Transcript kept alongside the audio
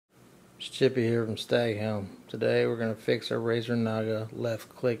It's Chippy here from Staghelm. Today we're going to fix our Razer Naga left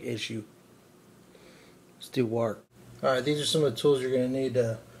click issue. Let's do work. Alright, these are some of the tools you're going to need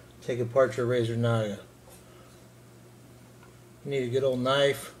to take apart your Razer Naga. You need a good old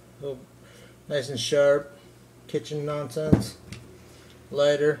knife, nice and sharp, kitchen nonsense,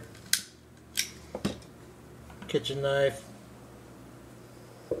 lighter, kitchen knife,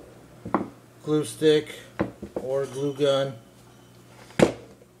 glue stick or glue gun,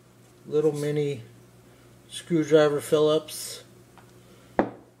 little mini screwdriver Phillips,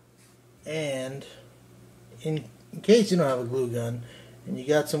 and in case you don't have a glue gun and you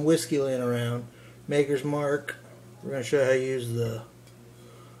got some whiskey laying around, Maker's Mark. We're going to show you how to use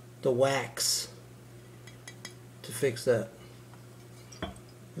the wax to fix that.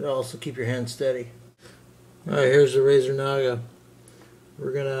 It'll also keep your hand steady. Alright, here's the Razer Naga.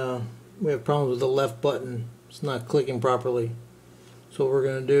 We have problems with the left button. It's not clicking properly. So what we're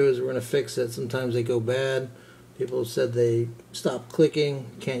going to do is we're going to fix it. Sometimes they go bad. People have said they stop clicking,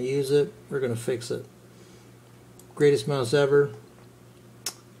 can't use it. We're going to fix it. Greatest mouse ever.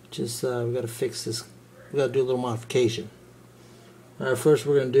 Just we got to fix this. We got to do a little modification. Alright, first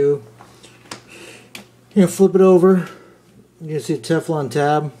we're going to do, you're going to flip it over. You're going to see a Teflon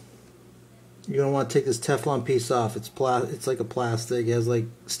tab. You're going to want to take this Teflon piece off. It's like a plastic. It has like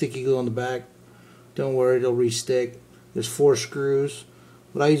sticky glue on the back. Don't worry, it'll re-stick. There's 4 screws.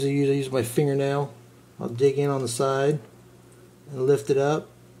 What I use my fingernail. I'll dig in on the side and lift it up,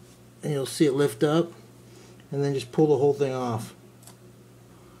 and you'll see it lift up, and then just pull the whole thing off.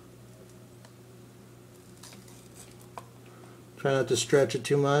 Try not to stretch it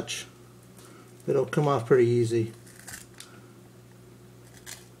too much. It'll come off pretty easy.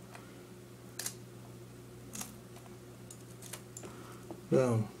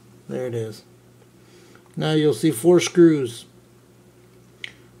 Boom. There it is. Now you'll see 4 screws.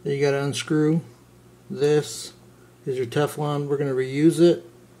 Then you got to unscrew. This is your Teflon. We're going to reuse it.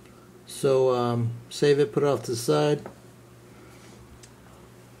 So save it, put it off to the side.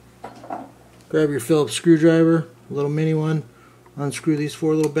 Grab your Phillips screwdriver, a little mini one. Unscrew these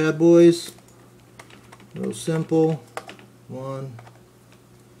 4 little bad boys. Real simple. 1,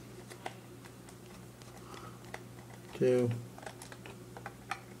 2,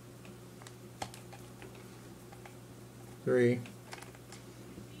 3,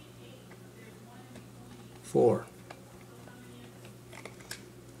 4.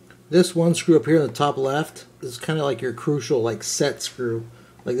 This one screw up here in the top left is kind of like your crucial set screw.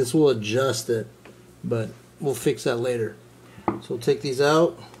 Like this will adjust it, but we'll fix that later. So we'll take these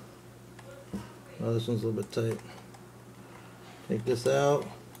out. Oh, this one's a little bit tight. Take this out.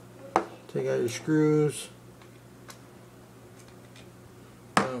 Take out your screws.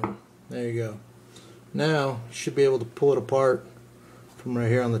 Boom. There you go. Now you should be able to pull it apart from right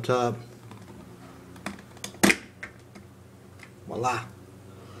here on the top. Voila.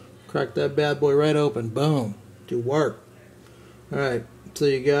 Crack that bad boy right open. Boom. Do work. Alright, so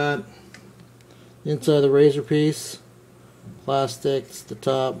you got the inside of the Razer piece. Plastic, it's the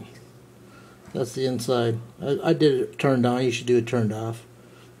top. That's the inside. I did it turned on. You should do it turned off.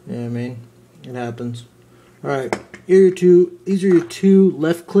 You know what I mean? It happens. Alright, these are your 2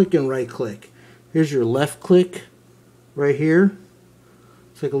 left click and right click. Here's your left click right here.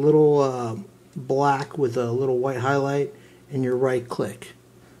 It's like a little black with a little white highlight, and your right click.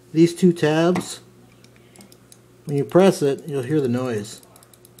 These 2 tabs, when you press it, you'll hear the noise.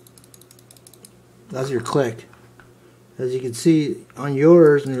 That's your click. As you can see on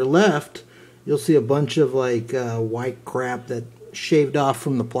yours, on your left, you'll see a bunch of white crap that shaved off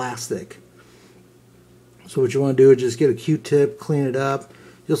from the plastic. So what you want to do is just get a Q-tip, clean it up.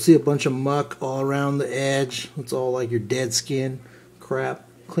 You'll see a bunch of muck all around the edge. It's all like your dead skin crap.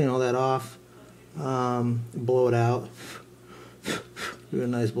 Clean all that off. Blow it out. Do a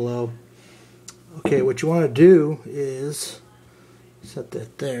nice blow. Okay, what you want to do is set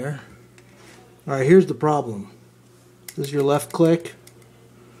that there. Alright, here's the problem. This is your left click.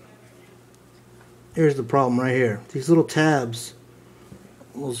 Here's the problem right here. These little tabs.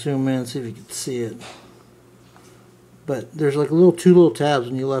 We'll zoom in and see if you can see it. But there's like 2 little tabs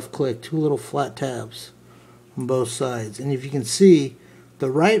when you left click. 2 little flat tabs on both sides. And if you can see,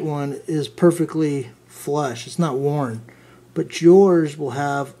 the right one is perfectly flush. It's not worn. But yours will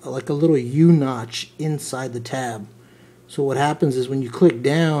have like a little U-notch inside the tab. So what happens is when you click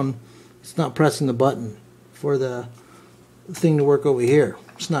down, it's not pressing the button for the thing to work over here.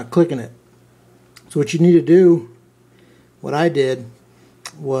 It's not clicking it. So what you need to do, what I did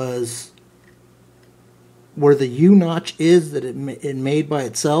was, where the U-notch is that it made by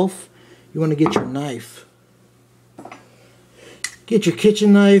itself, you want to get your knife. Get your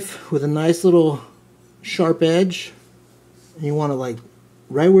kitchen knife with a nice little sharp edge, and you want to, like,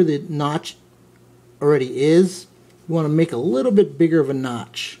 right where the notch already is, you want to make a little bit bigger of a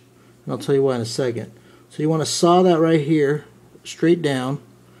notch, and I'll tell you why in a second. So you want to saw that right here straight down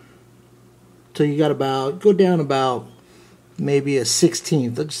till you got about, go down about maybe a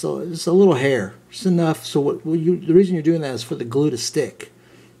 1/16, just a little hair, just enough. So the reason you're doing that is for the glue to stick,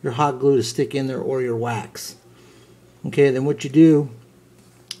 your hot glue to stick in there, or your wax. Okay, then what you do,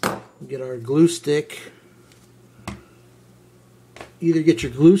 we get our glue stick. Either get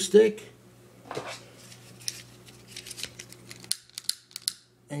your glue stick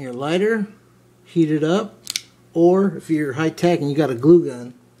and your lighter, heat it up, or if you're high tech and you got a glue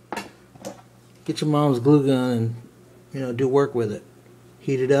gun, get your mom's glue gun and, you know, do work with it.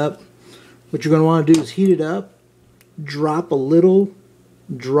 Heat it up. What you're going to want to do is heat it up, drop a little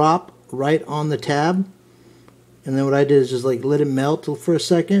drop right on the tab, and then what I did is just like let it melt for a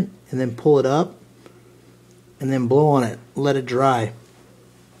second and then pull it up and then blow on it, let it dry.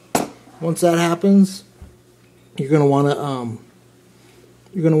 Once that happens, you're going to want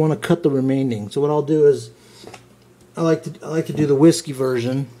to cut the remaining. So what I'll do is I like to do the whiskey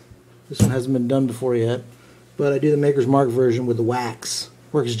version. This one hasn't been done before yet, but I do the Maker's Mark version with the wax.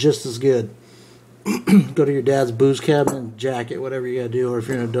 Works just as good. Go to your dad's booze cabinet, jacket, whatever you gotta do, or if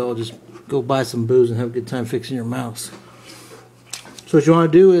you're an adult, just go buy some booze and have a good time fixing your mouse. So what you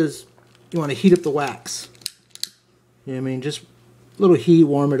want to do is you want to heat up the wax. You know what I mean? Just a little heat,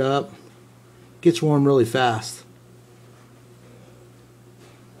 warm it up. Gets warm really fast.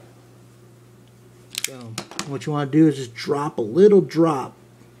 So what you want to do is just drop a little drop.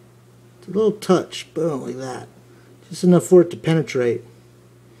 It's a little touch, boom, like that. Just enough for it to penetrate.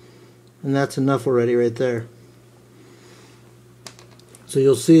 And that's enough already right there. So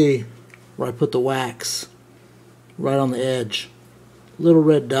you'll see where I put the wax right on the edge. Little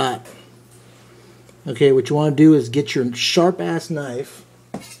red dot. Okay, what you want to do is get your sharp ass knife.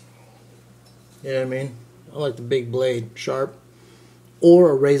 You know what I mean? I like the big blade, sharp.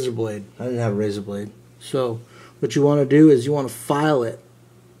 Or a razor blade. I didn't have a razor blade. So what you want to do is you want to file it.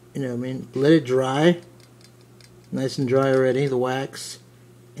 You know what I mean? Let it dry. Nice and dry already, the wax.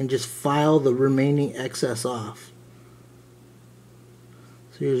 And just file the remaining excess off.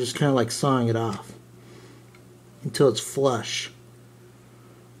 So you're just kind of like sawing it off until it's flush.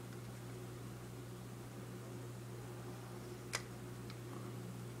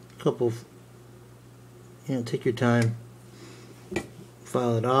 Couple, you know, take your time.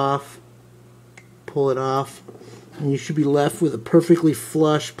 File it off, pull it off, and you should be left with a perfectly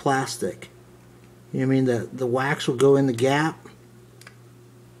flush plastic. You know what I mean? That the wax will go in the gap,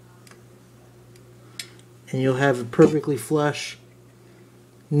 and you'll have a perfectly flush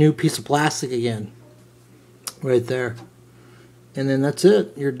new piece of plastic again, right there. And then that's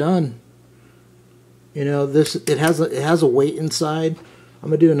it. You're done. You know, this it has a weight inside. I'm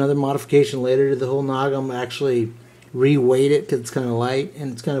gonna do another modification later to the whole naga. I'm gonna actually re-weight it because it's kind of light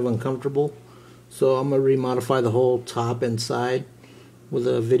and it's kind of uncomfortable. So I'm gonna re-modify the whole top and side with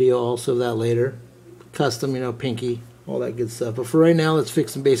a video also of that later. Custom, you know, pinky, all that good stuff. But for right now, let's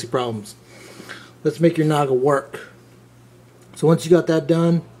fix some basic problems. Let's make your naga work. So once you got that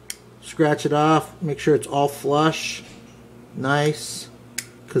done, scratch it off. Make sure it's all flush, nice,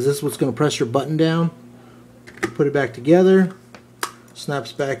 because this is what's gonna press your button down. Put it back together.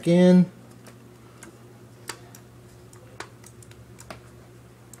 Snaps back in.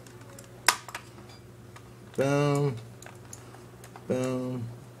 Boom. Boom.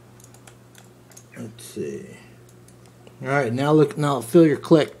 Let's see. Alright, now look, now feel your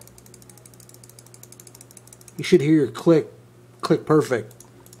click. You should hear your click perfect.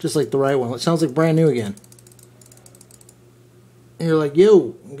 Just like the right one. It sounds like brand new again. And you're like,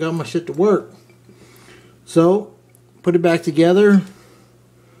 yo, I got my shit to work. So, put it back together.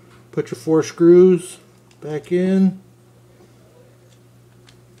 Put your 4 screws back in.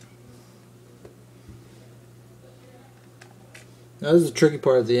 Now this is the tricky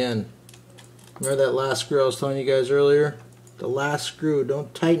part at the end. Remember that last screw I was telling you guys earlier? The last screw,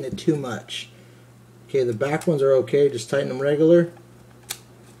 don't tighten it too much. Okay, the back ones are okay, just tighten them regular.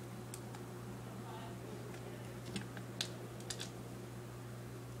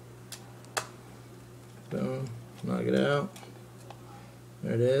 Boom, knock it out.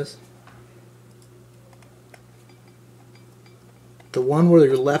 There it is. The one where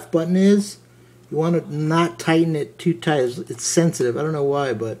your left button is, you want to not tighten it too tight. It's sensitive. I don't know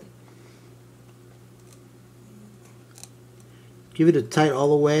why, but give it a tight all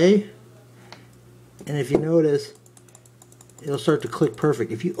the way. And if you notice, it'll start to click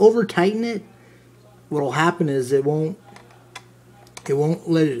perfect. If you over tighten it, what will happen is it won't it won't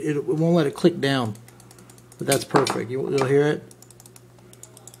let it won't let it click down. But that's perfect. You'll hear it.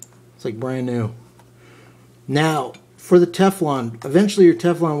 It's like brand new. Now, for the Teflon, eventually your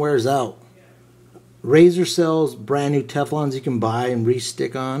Teflon wears out. Razer sells brand new Teflons you can buy and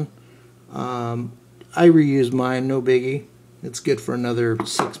re-stick on. I reuse mine, no biggie. It's good for another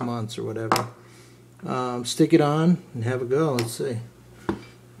 6 months or whatever. Stick it on and have a go. Let's see.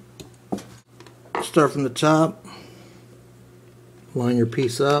 Start from the top. Line your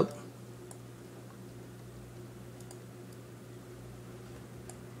piece up.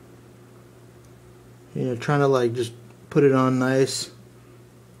 You know, trying to like just put it on nice,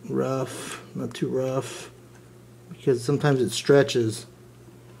 rough, not too rough, because sometimes it stretches.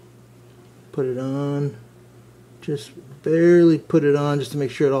 Put it on, just barely put it on just to make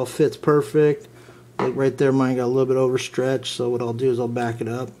sure it all fits perfect. Like right there, mine got a little bit overstretched, so what I'll do is I'll back it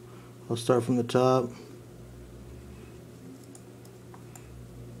up. I'll start from the top,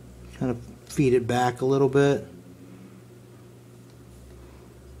 kind of feed it back a little bit,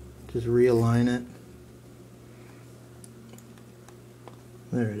 just realign it.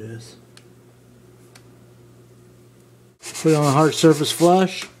 There it is. Put it on a hard surface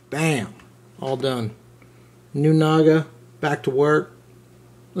flush. Bam. All done. New naga. Back to work.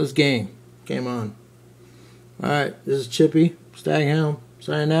 Let's game. Game on. Alright, this is Chippy, Staghelm,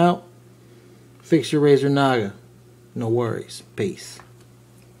 signing out. Fix your Razer naga. No worries. Peace.